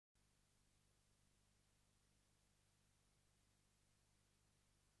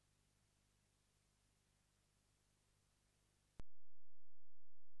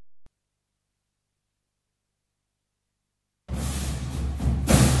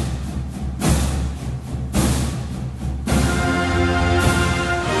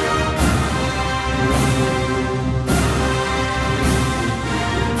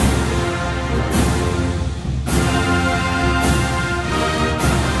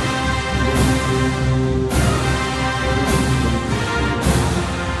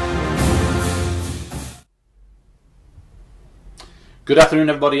Good afternoon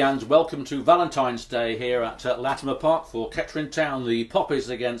everybody and welcome to Valentine's Day here at Latimer Park for Kettering Town. The Poppies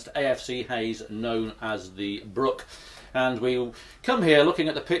against AFC Hayes, known as the Brook. And we'll come here looking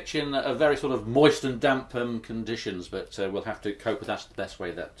at the pitch in a very sort of moist and damp conditions, but we'll have to cope with that the best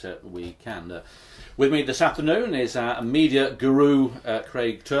way that we can. With me this afternoon is our media guru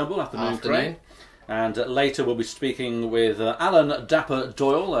Craig Turnbull. Afternoon, Craig. And later we'll be speaking with Alan Dapper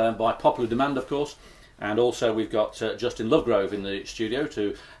Doyle, by popular demand of course. And also we've got Justin Lovegrove in the studio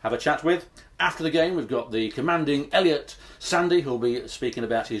to have a chat with. After the game we've got the commanding Elliot Sandy, who'll be speaking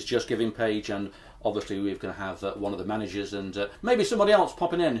about his Just Giving page, and obviously we're going to have one of the managers and maybe somebody else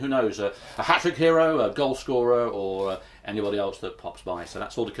popping in, who knows, a hat-trick hero, a goal scorer, or anybody else that pops by. So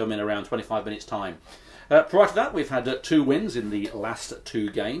that's all to come in around 25 minutes time. Prior to that we've had 2 wins in the last 2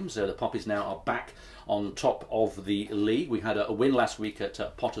 games. The Poppies now are back on top of the league. We had a win last week at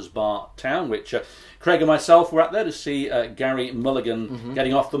Potters Bar Town, which Craig and myself were out there to see Gary Mulligan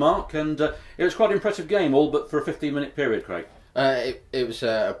getting off the mark, and it was quite an impressive game, all but for a 15-minute period, Craig. It was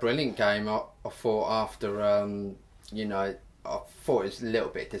a brilliant game. I thought after, you know, I thought it was a little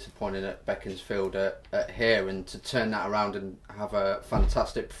bit disappointing at Beaconsfield at here, and to turn that around and have a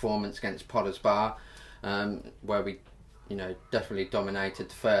fantastic performance against Potters Bar, where we, you know, definitely dominated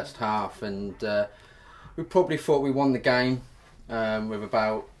the first half, and we probably thought we won the game with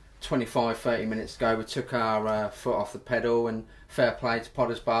about 25-30 minutes to go. We took our foot off the pedal, and fair play to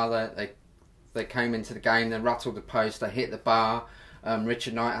Potters Bar. They came into the game, they rattled the post, they hit the bar.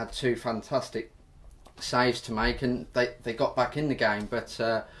 Richard Knight had 2 fantastic saves to make, and they got back in the game. But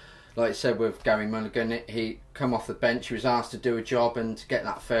like I said, with Gary Mulligan, he come off the bench, he was asked to do a job and to get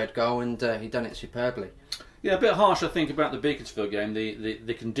that 3rd goal, and he done it superbly. Yeah, a bit harsh I think about the Beaconsfield game.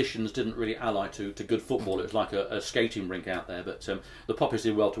 The conditions didn't really ally to good football. It was like a skating rink out there, but the Poppies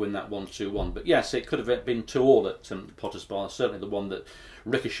did well to win that 1-2-1. But yes, it could have been 2-2 at Potters Bar. Certainly the one that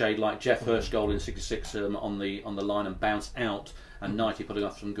ricocheted like Jeff Hurst's goal in '66 on the line and bounced out, and Knighty putting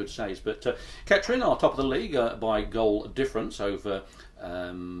off some good saves. But Kettering are top of the league by goal difference over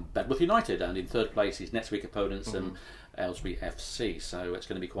Bedworth United, and in 3rd place is next week opponents Aylesbury FC. So it's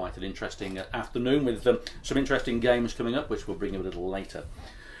going to be quite an interesting afternoon with some interesting games coming up, which we'll bring you a little later.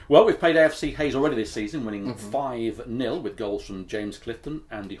 Well, we've played AFC Hayes already this season, winning 5-0 with goals from James Clifton,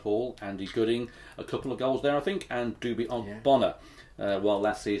 Andy Hall, Andy Gooding, a couple of goals there I think, and Doobie Ogbonna. While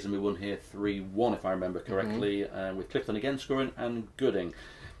last season we won here 3-1 if I remember correctly, with Clifton again scoring and Gooding.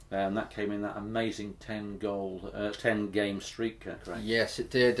 And that came in that amazing 10-game streak, correct? Yes, it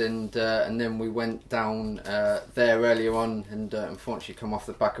did, and then we went down there earlier on, and unfortunately come off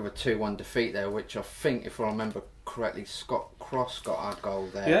the back of a 2-1 defeat there, which I think, if I remember correctly, Scott Cross got our goal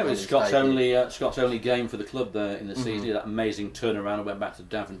there. Yeah, it was Scott's only game for the club there in the season. That amazing turnaround and went back to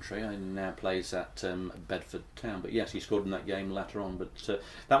Daventry, and now plays at Bedford Town. But yes, he scored in that game later on. But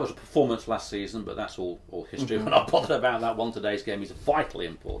that was a performance last season, but that's all history. We're not bothered about that one. Today's game is vitally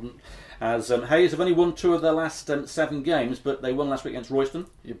important, as Hayes have only won 2 of their last 7 games, but they won last week against Royston.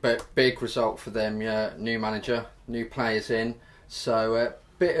 Big result for them, yeah. New manager, new players in, so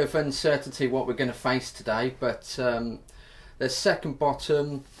bit of uncertainty what we're going to face today, but the second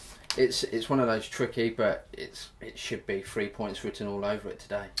bottom, it's one of those tricky, but it should be 3 points written all over it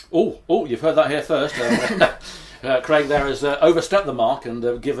today. Oh, you've heard that here first. Craig there has overstepped the mark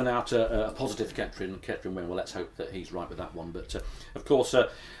and given out a positive Kettering win. Well, let's hope that he's right with that one. But of course,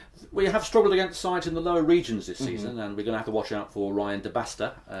 we have struggled against sides in the lower regions this season, and we're going to have to watch out for Ryan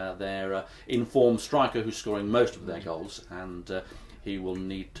DeBasta, their informed striker who's scoring most of their goals, and he will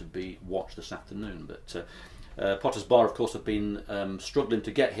need to be watched this afternoon. But Potters Bar, of course, have been struggling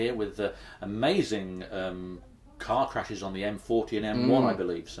to get here with amazing car crashes on the M40 and M1, I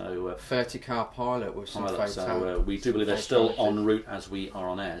believe. So 30-car pilot with some fatalities. So we do believe they're still en route as we are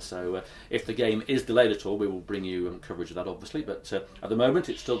on air. So if the game is delayed at all, we will bring you coverage of that, obviously. But at the moment,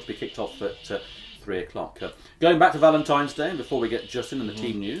 it's still to be kicked off at 3 o'clock. Going back to Valentine's Day, and before we get Justin and the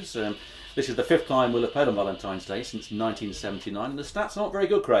team news, this is the 5th time we'll have played on Valentine's Day since 1979, and the stats aren't very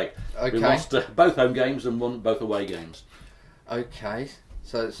good, Craig. Okay. We lost both home games and won both away games. Okay,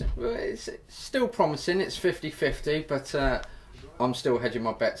 so it's still promising. It's 50-50, but I'm still hedging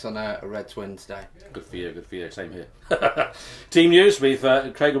my bets on a Reds win today. Good for you, same here. Team news,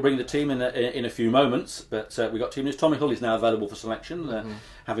 Craig will bring the team in a few moments, but we've got team news. Tommy Hull is now available for selection,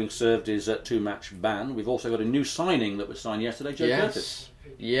 having served his 2-match ban. We've also got a new signing that was signed yesterday, Joe Curtis.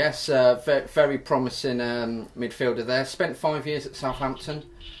 Yes, very promising midfielder there. Spent 5 years at Southampton.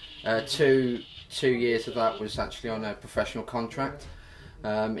 2 years of that was actually on a professional contract.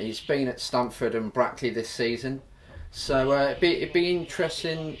 He's been at Stamford and Brackley this season. So it'd be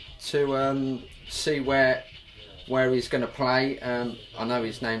interesting to see where where he's going to play. I know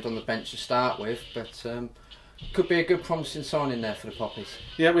he's named on the bench to start with, but could be a good promising signing there for the Poppies.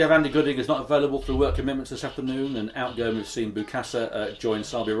 Yeah, we have Andy Gooding is not available through work commitments this afternoon, and outgoing we've seen Bukasa join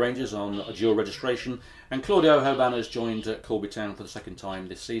Sarby Rangers on a dual registration, and Claudio Hoban has joined Corby Town for the second time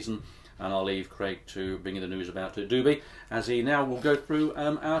this season. And I'll leave Craig to bring you the news about Doobie, as he now will go through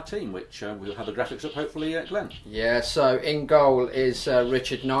our team, which we'll have the graphics up hopefully, Glenn. Yeah, so in goal is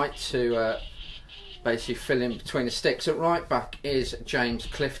Richard Knight, to basically fill in between the sticks. At right back is James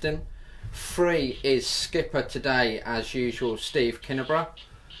Clifton. 3 is skipper today, as usual, Steve Kinneborough.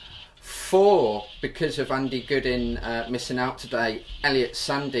 4, because of Andy Gooding missing out today, Elliot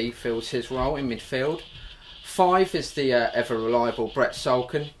Sandy fills his role in midfield. 5 is the ever reliable Brett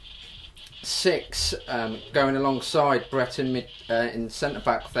Solkin. 6, going alongside Brett in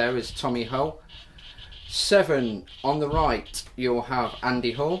centre-back there is Tommy Hull. 7, on the right you'll have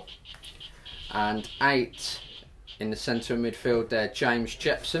Andy Hall. And 8, in the centre of midfield there, James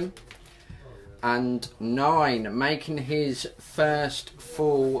Jepson. And 9, making his first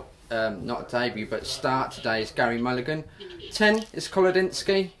full, not debut, but start today, is Gary Mulligan. 10 is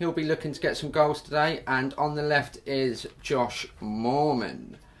Kolodinsky, he'll be looking to get some goals today. And on the left is Josh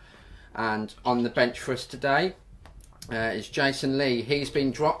Moorman. And on the bench for us today is Jason Lee. He's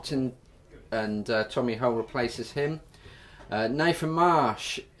been dropped and Tommy Hull replaces him. Nathan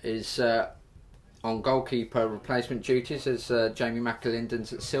Marsh is on goalkeeper replacement duties, as Jamie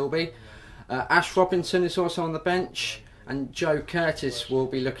McAlinden's at Silby. Ash Robinson is also on the bench, and Joe Curtis will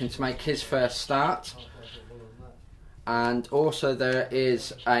be looking to make his first start. And also there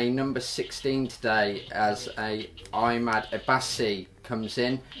is a number 16 today, as a Imad Ebassi comes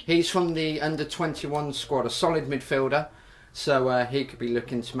in. He's from the under-21 squad, a solid midfielder, so he could be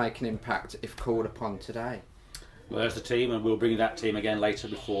looking to make an impact if called upon today. Well, there's the team, and we'll bring that team again later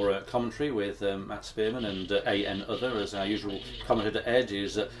before commentary with Matt Spearman and A.N. Other, as our usual commentator Ed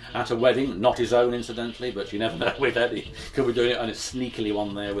is at a wedding, not his own incidentally, but you never know with Ed, he could be doing it on a sneakily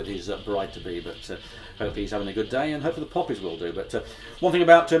one there with his bride-to-be, but hopefully he's having a good day, and hopefully the Poppies will do. But one thing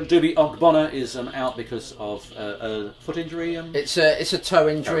about Doobie Ogbonna is out because of a foot injury. It's a toe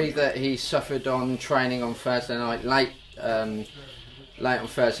injury that he suffered on training on Thursday night, late on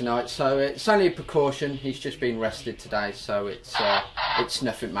Thursday night, so it's only a precaution. He's just been rested today, so it's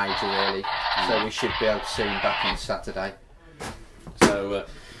nothing major really. So we should be able to see him back on Saturday.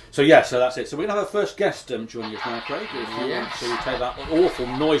 So that's it. So we're going to have our first guest joining us now, Craig. Yes. So we take that awful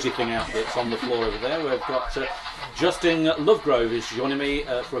noisy thing out that's on the floor over there. We've got Justin Lovegrove is joining me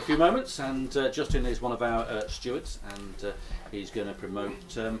for a few moments, and Justin is one of our stewards, and he's going to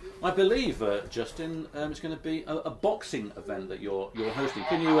promote, I believe, Justin, it's going to be a boxing event that you're hosting.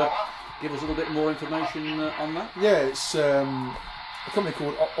 Can you give us a little bit more information on that? Yeah, it's a company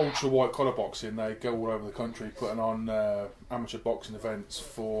called Ultra White Collar Boxing. They go all over the country putting on amateur boxing events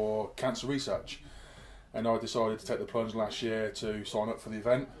for cancer research. And I decided to take the plunge last year to sign up for the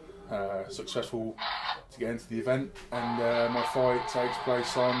event. Successful to get into the event, and my fight takes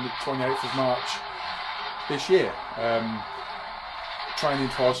place on the 28th of March this year. Training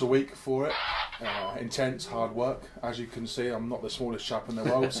twice a week for it. Intense, hard work. As you can see, I'm not the smallest chap in the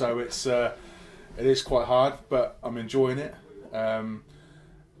world, so it is quite hard, but I'm enjoying it. And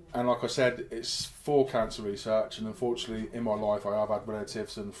like I said, it's for cancer research, and unfortunately in my life I have had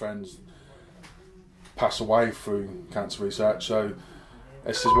relatives and friends pass away through cancer research, so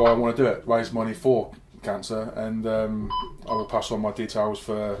this is why I want to do it, raise money for cancer, and I will pass on my details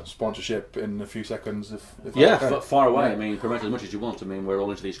for sponsorship in a few seconds if far away. Yeah. I mean, promote as much as you want. I mean, we're all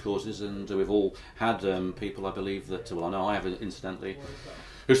into these causes, and we've all had people, I believe, that, well, I know I have incidentally,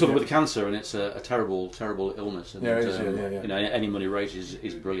 who suffer with cancer, and it's a terrible, terrible illness. And, you know, any money raised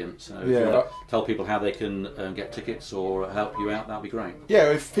is brilliant. So if you want to tell people how they can get tickets or help you out, that'd be great.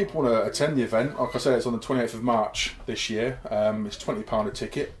 Yeah, if people want to attend the event, like I said, it's on the 28th of March this year. It's £20 a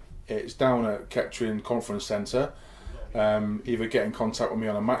ticket. It's down at Kettering Conference Centre. Either get in contact with me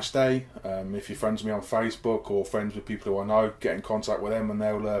on a match day, if you're friends with me on Facebook or friends with people who I know, get in contact with them and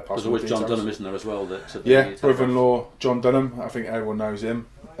they'll pass. There's always John Dunham, isn't there, as well? Brother-in-law John Dunham. I think everyone knows him.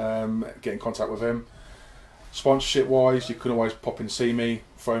 Get in contact with him. Sponsorship wise, you can always pop and see me,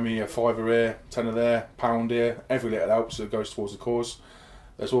 throw me a £5 here, £10 there, £1 here. Every little helps, so it goes towards the cause.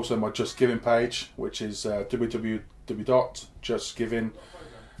 There's also my Just Giving page, which is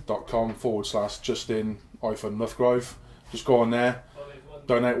www.justgiving.com/Justin-Lovegrove. Just go on there,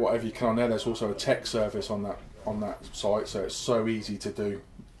 donate whatever you can on there. There's also a text service on that site, so it's so easy to do.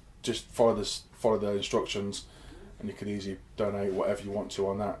 Just follow the instructions, and you can easily donate whatever you want to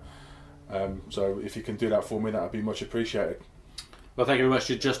on that. So if you can do that for me, that would be much appreciated. Well, thank you very much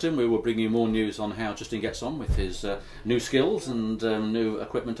to Justin. We will bring you more news on how Justin gets on with his new skills and new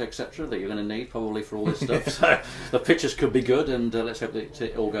equipment, etc., that you're going to need probably for all this stuff. So the pictures could be good, and let's hope that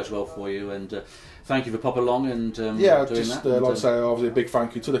it all goes well for you. And thank you for popping along and doing that. Like I say, obviously a big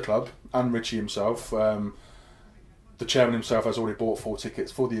thank you to the club and Richie himself. The chairman himself has already bought 4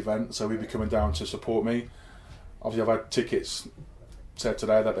 tickets for the event, so he'll be coming down to support me. Obviously, I've had tickets said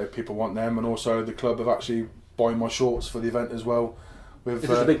today that people want them, and also the club have actually buying my shorts for the event as well. With, Is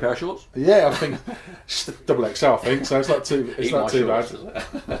this a big pair of shorts? Yeah, I think double XL. I think so. It's not too. It's not too bad.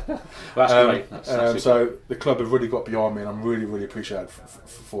 Well, that's great. That's so the club have really got behind me, and I'm really appreciative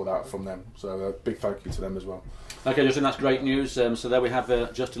for that from them. So a big thank you to them as well. Okay, Justin, that's great news. So there we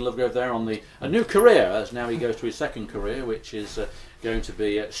have Justin Lovegrove there on a new career, as now he goes to his second career, which is going to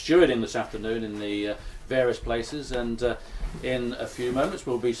be stewarding this afternoon in the various places. And in a few moments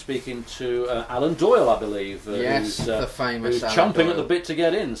we'll be speaking to Alan Doyle, I believe. Yes, the famous who's Alan chomping Doyle. at the bit to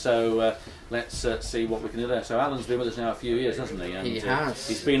get in. So let's see what we can do there. So Alan's been with us now a few years, hasn't he? And, He has.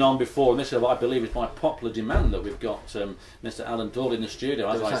 He's been on before, and this is, I believe, is by popular demand that we've got Mr. Alan Doyle in the studio.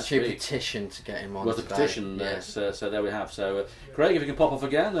 There as was I actually a speak. petition to get him on Was a today. petition, Yeah. so there we have. So Craig, if you can pop off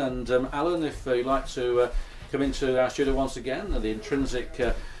again, and Alan, if you'd like to come into our studio once again, the intrinsic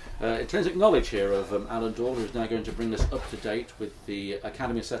knowledge here of Alan Doyle, who's now going to bring us up to date with the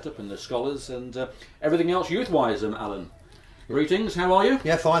academy setup and the scholars and everything else youth-wise. Alan, greetings. How are you?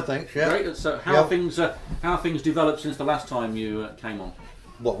 Yeah, fine, thanks. Yeah. Great. So how have things developed since the last time you came on?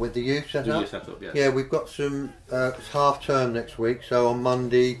 What, with the youth setup? The youth setup, yes. Yeah, we've got some. It's half term next week, so on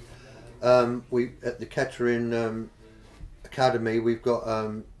Monday, we at the Kettering Academy we've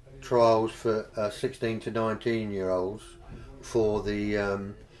got trials for 16 to 19-year-olds for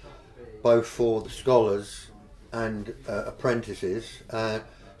the both for the scholars and apprentices.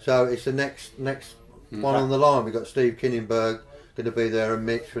 So it's the next one on the line. We've got Steve Kinningberg going to be there and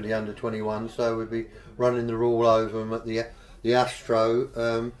Mitch for the under 21. So we'll be running the rule over them at the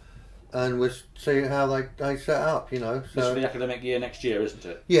Astro, and we'll see how they set up. You know, This is for the academic year next year, isn't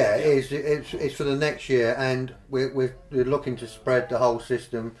it? yeah, it is. It's for the next year, and we're looking to spread the whole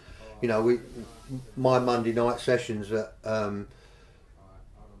system. You know, my Monday night sessions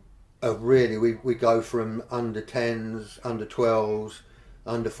are really we go from under 10s, under 12s,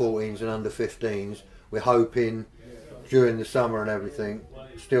 under 14s, and under 15s. We're hoping during the summer and everything,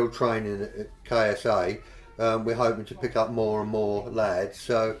 still training at KSA. We're hoping to pick up more and more lads.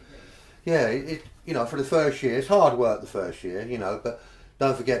 So yeah, you know, for the first year, it's hard work the first year, you know, but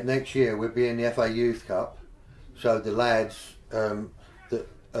don't forget next year we'll be in the FA Youth Cup. So the lads that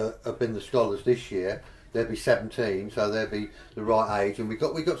have been the scholars this year, they'll be 17, so they'll be the right age. And we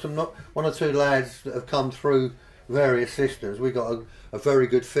got some one or two lads that have come through various systems. We got a very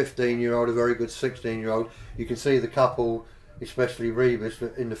good 15-year-old, a very good 16-year-old. You can see the couple, especially Rebus,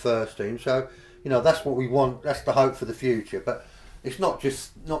 in the first team. So you know, that's what we want. That's the hope for the future. But it's not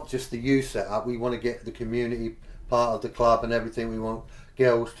just the youth setup. We want to get the community part of the club and everything. We want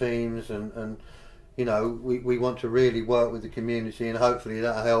girls teams and you know, we want to really work with the community, and hopefully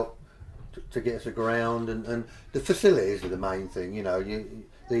that'll help to get us a ground, and the facilities are the main thing. You know,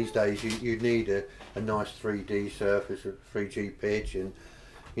 these days you need a nice 3D surface, a 3G pitch, and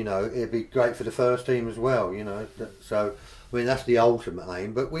you know, it'd be great for the first team as well. You know, so I mean that's the ultimate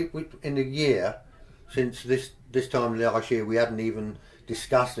aim. But we in the year since this time last year we hadn't even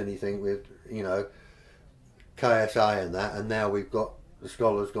discussed anything with, you know, KSA and that, and now we've got the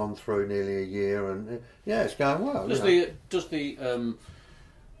scholars gone through nearly a year, and yeah, it's going well. Does the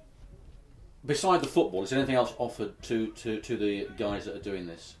beside the football, is there anything else offered to the guys that are doing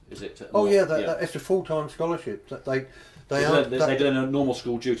this? Is it? It's a full-time scholarship. They do normal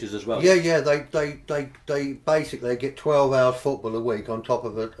school duties as well. Yeah. They basically get 12 hours football a week on top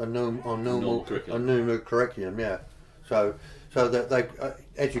of a normal curriculum. Yeah. So that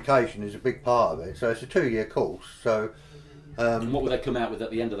education is a big part of it. So it's a 2-year course. So. And what would they come out with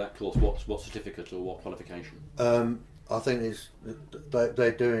at the end of that course? What certificate or what qualification? I think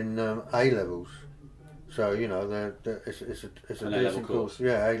they're doing A levels, so you know it's a decent course.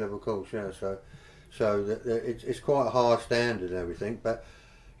 Yeah, A level course. Yeah, so it's quite a hard standard and everything. But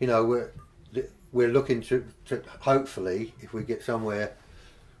you know we're looking to hopefully, if we get somewhere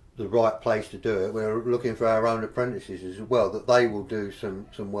the right place to do it, we're looking for our own apprentices as well, that they will do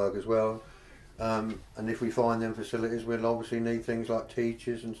some work as well. And if we find them facilities, we'll obviously need things like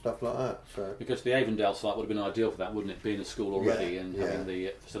teachers and stuff like that. So because the Avondale site would have been ideal for that, wouldn't it? Being a school already and having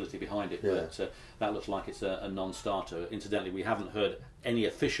the facility behind it. Yeah. But that looks like it's a non-starter. Incidentally, we haven't heard any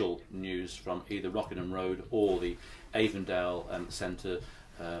official news from either Rockingham Road or the Avondale Centre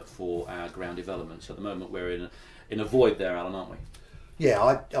for our ground development. So at the moment we're in a void there, Alan, aren't we?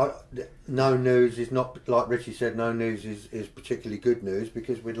 No news is not, like Richie said, no news is particularly good news,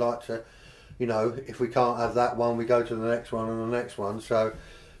 because we'd like to, if we can't have that one, we go to the next one and the next one. So,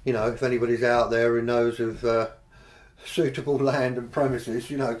 if anybody's out there who knows of suitable land and premises,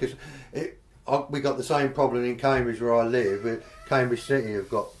 because we got the same problem in Cambridge where I live. Cambridge City have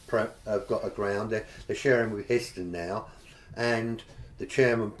got a ground. They're sharing with Histon now, and the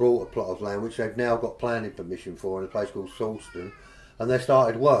chairman brought a plot of land which they've now got planning permission for in a place called Salisbury, and they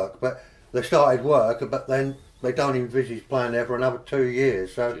started work. But then they don't envisage playing there for another 2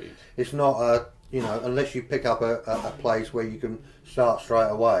 years. So it's not unless you pick up a place where you can start straight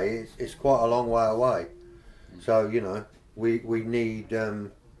away, it's quite a long way away. So we need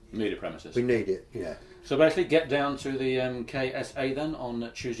need a premises. We need it, yeah. So basically, get down to the KSA then on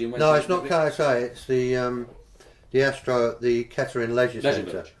Tuesday and Wednesday. No, it's not KSA. It's the Astro at the Kettering Leisure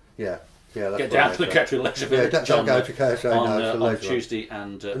Centre. Yeah. That's get down to the Kettering Leisure Village. Don't go to KSA on Tuesday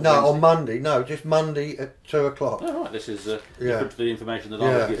and no, Wednesday. on Monday. No, just Monday at 2 o'clock. Oh right, this is the information that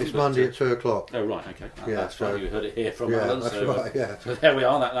I was given. It's Monday at 2 o'clock. Oh right, okay. That's so, right. You heard it here from Alan. Alan. That's so, right. Yeah. So there we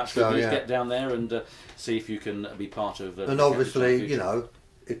are. That's good news. Yeah. Get down there and see if you can be part of. And obviously,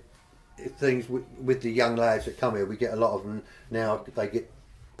 if things with the young lads that come here, we get a lot of them now. They get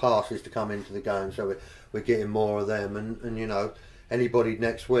passes to come into the game, so we're getting more of them. And anybody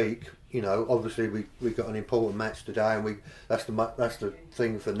next week. Obviously we've got an important match today, and that's the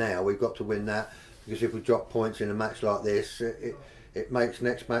thing for now. We've got to win that, because if we drop points in a match like this, it makes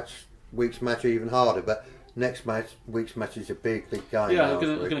week's match even harder. But week's match is a big game. Yeah,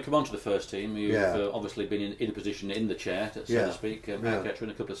 we're going to come on to the first team. You've obviously been in a position in the chair, so to speak, at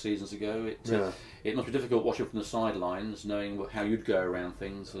Kettering a couple of seasons ago. It must be difficult watching from the sidelines, knowing how you'd go around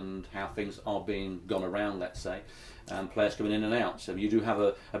things and how things are being gone around, let's say, and players coming in and out. So you do have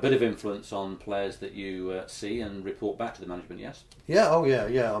a bit of influence on players that you see and report back to the management, yes? Yeah, oh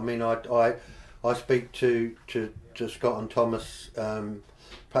yeah. I mean, I speak to Scott and Thomas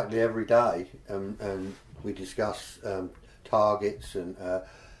practically every day, and we discuss targets, and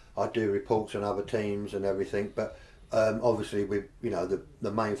I do reports on other teams and everything. But obviously,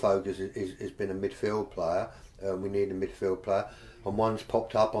 the main focus has been a midfield player. We need a midfield player, and one's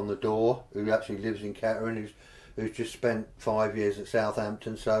popped up on the door who actually lives in Kettering, who's just spent 5 years at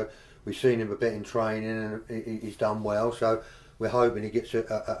Southampton. So we've seen him a bit in training, and he's done well. So we're hoping he gets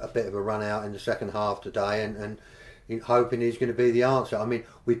a bit of a run out in the second half today, and hoping he's going to be the answer. I mean,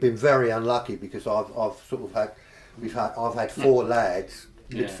 we've been very unlucky, because I've had 4 lads,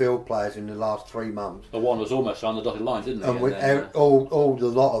 midfield players, in the last 3 months. The one was almost on the dotted line, didn't they? And all the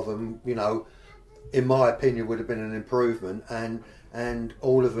lot of them, in my opinion, would have been an improvement, and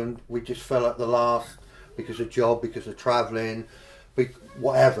all of them we just fell at the last because of job, because of travelling,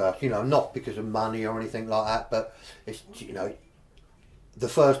 whatever. Not because of money or anything like that, but it's the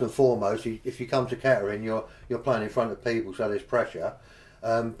first and foremost, if you come to Kettering, you're playing in front of people, so there's pressure.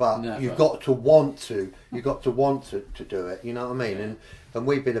 But you've got to want to. You've got to want to do it. You know what I mean? Yeah. And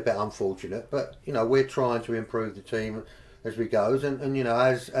we've been a bit unfortunate, but we're trying to improve the team as we go. And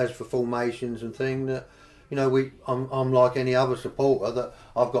as for formations and things, I'm like any other supporter, that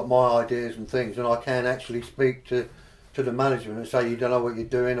I've got my ideas and things, and I can actually speak to the management and say, you don't know what you're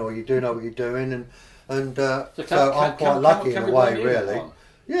doing, or you do know what you're doing, and so I'm quite lucky in a way, really.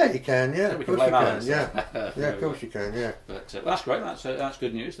 Yeah, you can. Yeah, of course you can. Yeah, of course you can. Yeah. But that's great. That's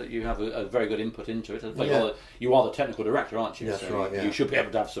good news that you have a very good input into it. You are the technical director, aren't you? That's right. Yeah. You should be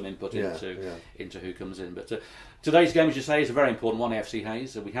able to have some input into who comes in. But today's game, as you say, is a very important one. A.F.C.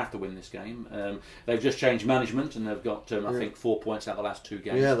 Hayes. We have to win this game. They've just changed management, and they've got I think 4 points out of the last 2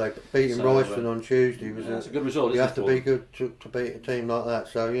 games. Yeah, they beat Royston on Tuesday. That's a good result. You have to be good to beat a team like that.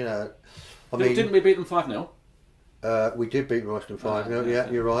 So I mean, didn't we beat them 5-0? We did beat Royston 5-0, yeah,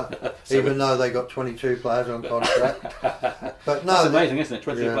 you're right. Even though they got 22 players on contract. But no, that's amazing, isn't it?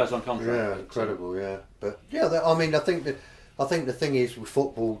 22 players on contract. Yeah, incredible, yeah. But I mean, I think the thing is with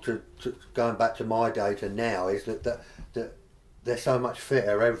football, to going back to my day to now, is that they're so much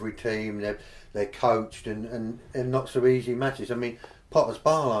fitter. Every team, they're coached, and not so easy matches. I mean, Potter's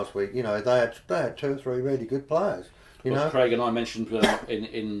Bar last week, they had 2 or 3 really good players. Craig and I mentioned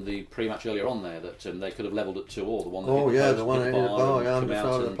in the pre-match earlier on there that they could have levelled at 2-2. The one that hit the one that hit the bar, come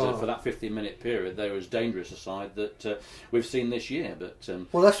out, for that 15-minute period, they were as dangerous a side that we've seen this year. But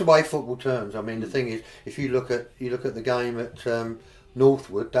well, that's the way football turns. I mean, the thing is, if you look at the game at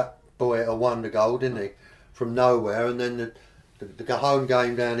Northwood, that boy had a wonder goal, didn't he, from nowhere, and then the home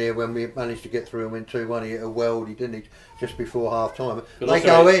game down here when we managed to get through and win 2-1. He hit a worldie, didn't he? Just before half time.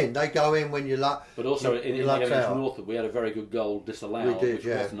 They go in when you luck. But also in the game against Northwood, we had a very good goal disallowed, we did, which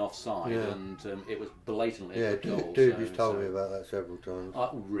wasn't offside, and it was blatantly a good goal. Doobie's told me about that several times.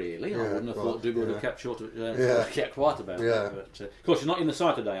 Really? Yeah, I wouldn't have thought Doobie would have kept short of, kept quiet about it. But of course, he's not in the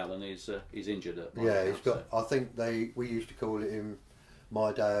side today, Alan. He's injured. He's got. I think we used to call it him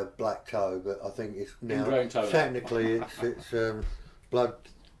my day of black toe, but I think it's now technically it's blood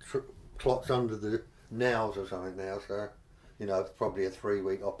clots under the nails or something now. So it's probably a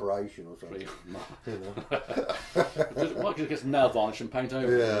 3-week operation or something. Might just get some nail varnish and paint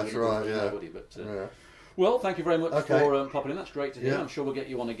over. Yeah, that's right. Well, thank you very much for popping in. That's great to hear. I'm sure we'll get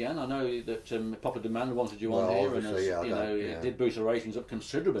you on again. I know that Popular Demand wanted you on here, and it did boost the ratings up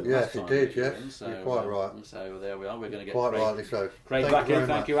considerably. Yes, it did. Yes, you're quite right. So there we are. We're going to get quite rightly so. Craig back in.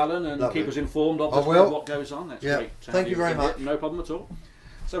 Thank you, Alan, and keep us informed of what goes on. That's great. Thank you very much. No problem at all.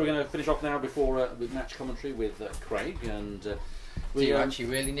 So we're going to finish off now before with match commentary with Craig and. Do you actually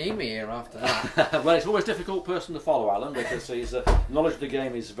really need me here after that? Well, it's always a difficult person to follow, Alan, because his knowledge of the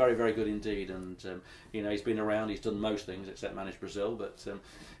game is very, very good indeed, and he's been around, he's done most things except manage Brazil, but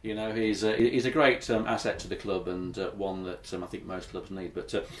he's a great asset to the club and one that I think most clubs need.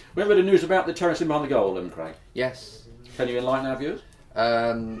 But we have a bit of news about the terracing behind the goal, Craig. Yes. Can you enlighten our viewers?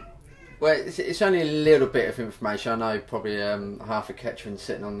 Well, it's only a little bit of information. I know probably half of Kettering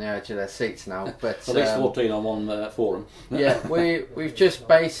sitting on the edge of their seats now, but at least 14 on one forum. Yeah, we've just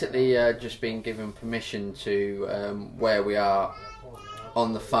basically just been given permission to where we are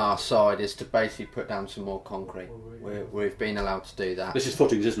on the far side is to basically put down some more concrete. We've been allowed to do that. This is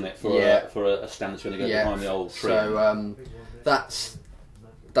footings, isn't it? For a stand that's going to go behind the old tree. So that's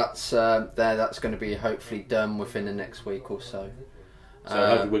going to be hopefully done within the next week or so. So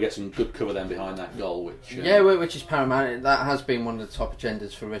hopefully we'll get some good cover then behind that goal, which which is paramount. That has been one of the top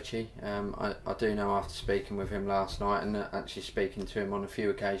agendas for Richie. I do know after speaking with him last night and actually speaking to him on a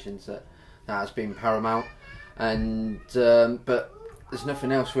few occasions that has been paramount. And but there's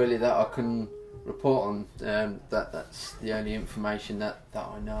nothing else really that I can report on. That's the only information that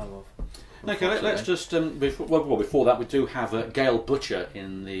I know of. Okay, let's just before that we do have Gail Butcher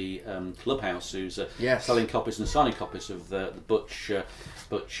in the clubhouse who's selling copies and signing copies of the Butch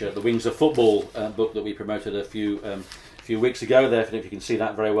the Wings of Football book that we promoted a few weeks ago. There, if you can see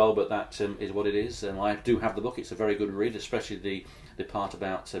that very well, but that is what it is. I do have the book. It's a very good read, especially the part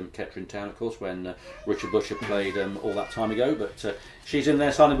about Kettering Town, of course, when Richard Butcher played all that time ago. But she's in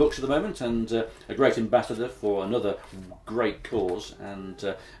there signing books at the moment, and a great ambassador for another great cause.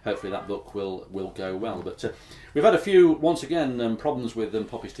 And hopefully that book will go well. But we've had a few, once again, problems with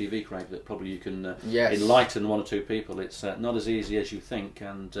Poppy's TV, Craig, that probably you can enlighten one or two people. It's not as easy as you think,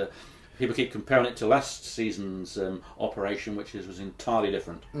 and people keep comparing it to last season's operation, which was entirely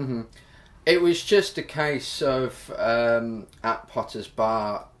different. Mm-hmm. It was just a case of at Potter's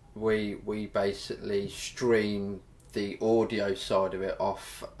Bar we basically stream the audio side of it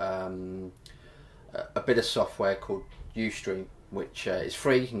off a bit of software called Ustream, which is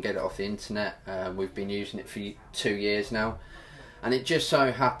free. You can get it off the internet. We've been using it for 2 years now, and it just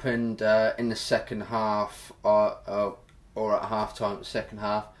so happened in the second half or at half time, the second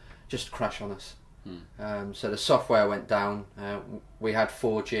half, just to crash on us. So the software went down. We had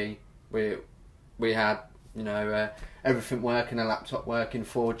 4G. We had everything working, a laptop working,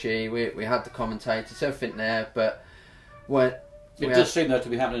 4G. We had the commentators, everything there, but it does seem though to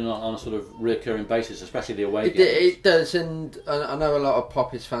be happening on a sort of recurring basis, especially the away games. It does, and I know a lot of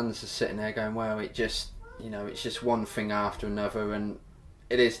Poppy's fans are sitting there going, "Well, it's just one thing after another," and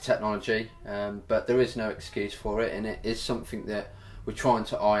it is technology, but there is no excuse for it, and it is something that we're trying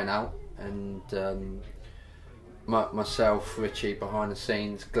to iron out. And myself, Richie behind the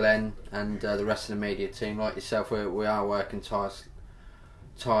scenes, Glenn, and the rest of the media team, like yourself, we are working tirelessly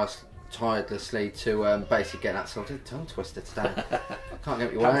to basically get that sorted. Tongue twister today. Can't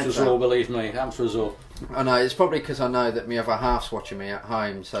get your words out. Believe me, hamsters all. I know, it's probably because I know that my other half's watching me at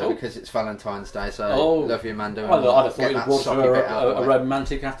home, so because it's Valentine's Day, so love you, Amanda. Well, I'd have thought you'd brought a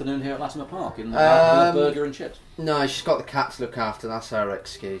romantic afternoon here at Latimer Park in the burger and chips. No, she's got the cat to look after, that's her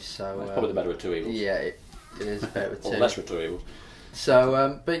excuse. So it's probably the better of two evils. Yeah, it is better of two. Or lesser of two evils.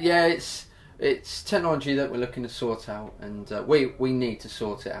 So, but yeah, it's technology that we're looking to sort out, and we need to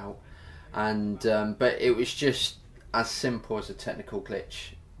sort it out. And but it was just as simple as a technical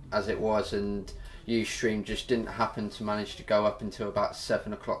glitch as it was, and Ustream just didn't happen to manage to go up until about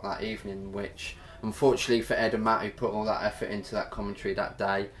 7 o'clock that evening, which unfortunately for Ed and Matt, who put all that effort into that commentary that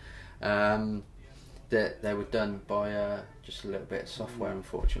day, they were done by just a little bit of software,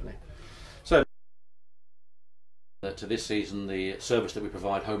 unfortunately. To this season, the service that we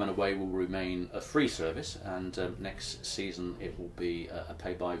provide home and away will remain a free service, and next season it will be a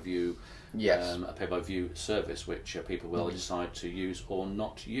pay-by-view. Yes. A pay-by-view service, which people will decide to use or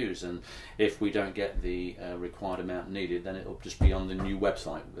not use. And if we don't get the required amount needed, then it'll just be on the new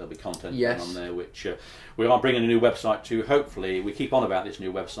website. There'll be content on there, which we are bringing a new website to. Hopefully, we keep on about this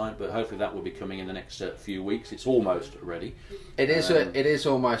new website, but hopefully that will be coming in the next few weeks. It's almost ready. It is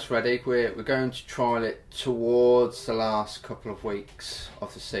almost ready. We're going to trial it towards the last couple of weeks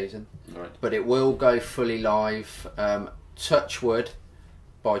of the season, right. But it will go fully live. Touch wood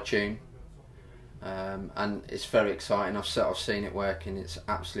by June. And it's very exciting. I've seen it working. It's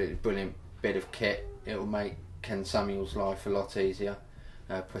absolutely brilliant bit of kit. It will make Ken Samuel's life a lot easier,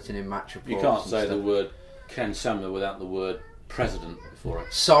 putting in match reports. You can't say the word Ken Samuel without the word president before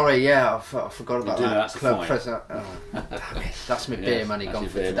it. Sorry, yeah, I forgot about that. That's Club president. Oh, damn it. That's my beer money gone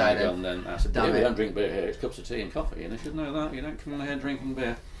for today. Then. That's we don't drink beer here. It's cups of tea and coffee, and you should know that. You don't come on here drinking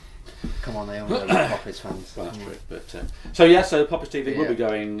beer. Come on, they all know we're Poppers fans. Well, that's true. But so Poppers TV will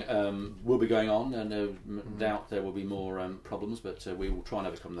be going on, and no doubt there will be more problems, but we will try and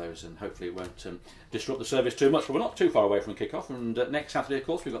overcome those, and hopefully it won't disrupt the service too much. But we're not too far away from kick-off, and next Saturday, of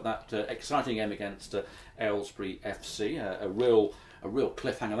course, we've got that exciting game against Aylesbury FC, a real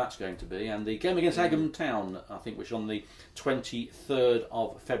cliffhanger that's going to be, and the game against Egham Town, I think, which on the 23rd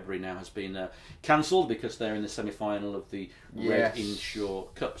of February now has been cancelled because they're in the semi-final of the Red Inshore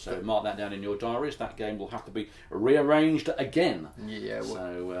Cup. So mark that down in your diaries. That game will have to be rearranged again. Yeah.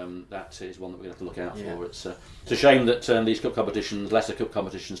 So that is one that we're going to have to look out for. It's a shame that these cup competitions, lesser cup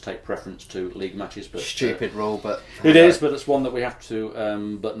competitions, take preference to league matches. But stupid rule, but it is. But it's one that we have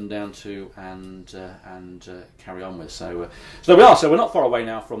to button down to and carry on with. So there we are. So we're not far away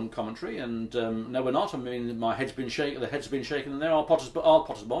now from commentary, and no, we're not. I mean, my head's been shaken. The head's been shaken, and there are Potters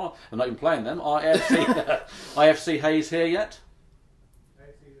Bar. I'm not even playing them. Are AFC Hayes here yet?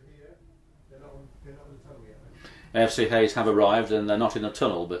 AFC Hayes have arrived, and they're not in the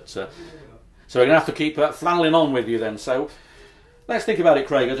tunnel, but so we're going to have to keep flanneling on with you then. So let's think about it,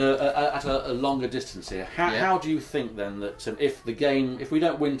 Craig, at a longer distance here. How do you think then that if we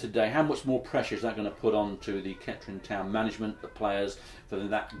don't win today, how much more pressure is that going to put on to the Kettering Town management, the players, for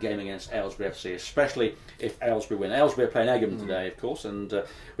that game against Aylesbury FC, especially if Aylesbury win? Aylesbury are playing Egham today, of course, and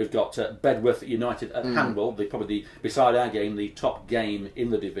we've got Bedworth United at Handwell, beside our game, the top game in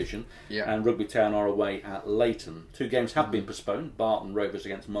the division, and Rugby Town are away at Leighton. Two games have been postponed: Barton Rovers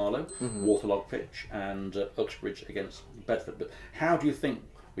against Marlow, Waterlog Pitch, and Uxbridge against Bedford. But how do you think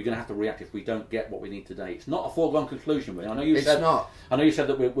we're going to have to react if we don't get what we need today? It's not a foregone conclusion, really. I know you said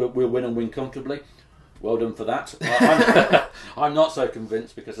that we'll win and win comfortably. Well done for that. I'm not so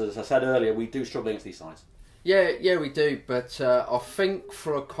convinced, because, as I said earlier, we do struggle against these sides. Yeah, we do. But I think,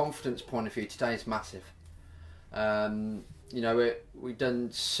 for a confidence point of view, today is massive. We done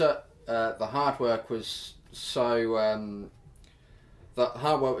the hard work was so. The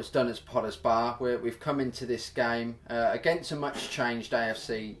hard work was done as Potters Bar. We've come into this game against a much changed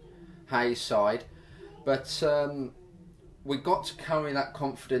AFC Hayes side, but we got to carry that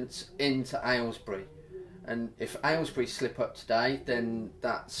confidence into Aylesbury. And if Aylesbury slip up today, then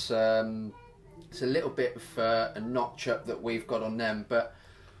that's it's a little bit of a notch up that we've got on them. But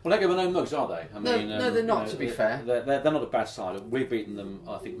well, Egham are no mugs, are they? No, they're not. To be fair, they're not a bad side. We've beaten them,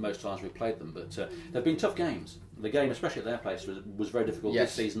 I think, most times we've played them, but they've been tough games. The game, especially at their place, was very difficult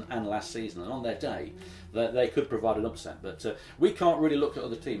this season and last season. And on their day, they could provide an upset. But we can't really look at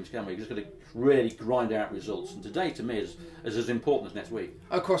other teams, can we? We're just going to really grind out results. And today, to me, is as important as next week.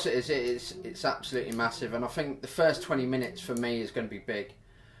 Of course it is. It's absolutely massive. And I think the first 20 minutes for me is going to be big.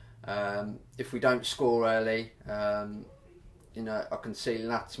 If we don't score early, I can see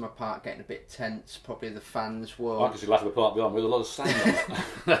Latimer Park getting a bit tense. Probably the fans will. I can see Latimer Park beyond with a lot of sand on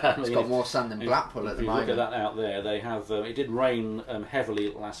it. It's got more sand than Blackpool at the moment. Look at that out there. They have. It did rain heavily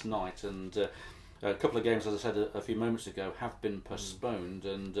last night, and a couple of games, as I said a few moments ago, have been postponed.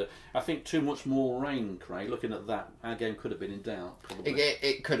 And I think too much more rain, Craig. Looking at that, our game could have been in doubt. Probably.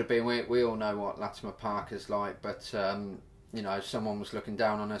 It could have been. We all know what Latimer Park is like, but someone was looking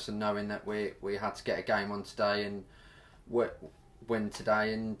down on us and knowing that we had to get a game on today and win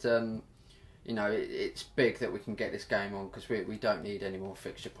today, and it's big that we can get this game on, because we don't need any more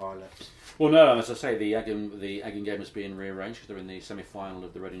fixture pile-ups. Well, no, as I say, the Egham game is being rearranged because they're in the semi-final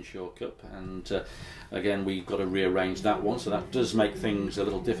of the Red Inshore Cup, and again we've got to rearrange that one, so that does make things a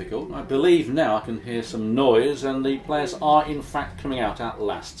little difficult. I believe now I can hear some noise, and the players are in fact coming out at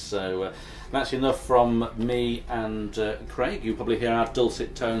last. So that's enough from me and Craig. You'll probably hear our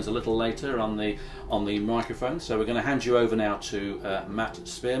dulcet tones a little later on the microphone. So we're going to hand you over now to Matt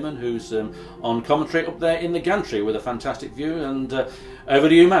Spearman, who's on commentary up there in the gantry with a fantastic view. And over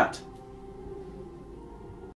to you, Matt.